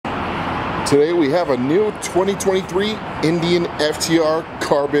Today we have a new 2023 Indian FTR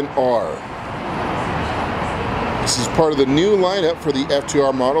Carbon R. This is part of the new lineup for the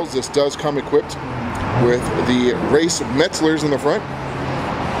FTR models. This does come equipped with the race Metzlers in the front,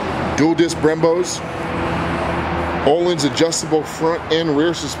 dual disc Brembos, Öhlins adjustable front and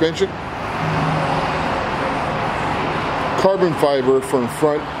rear suspension, carbon fiber from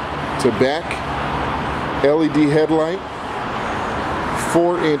front to back, LED headlight,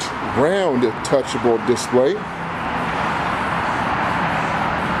 4-inch round touchable display,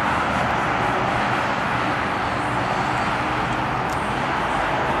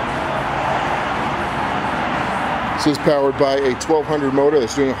 this is powered by a 1200 motor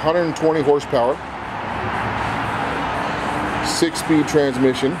that's doing 120 horsepower, 6-speed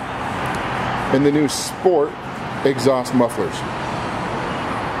transmission, and the new Sport exhaust mufflers.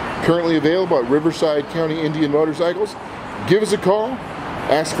 Currently available at Riverside County Indian Motorcycles. Give us a call.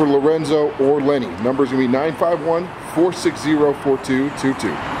 Ask for Lorenzo or Lenny. Number's going to be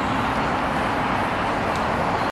 951-460-4222.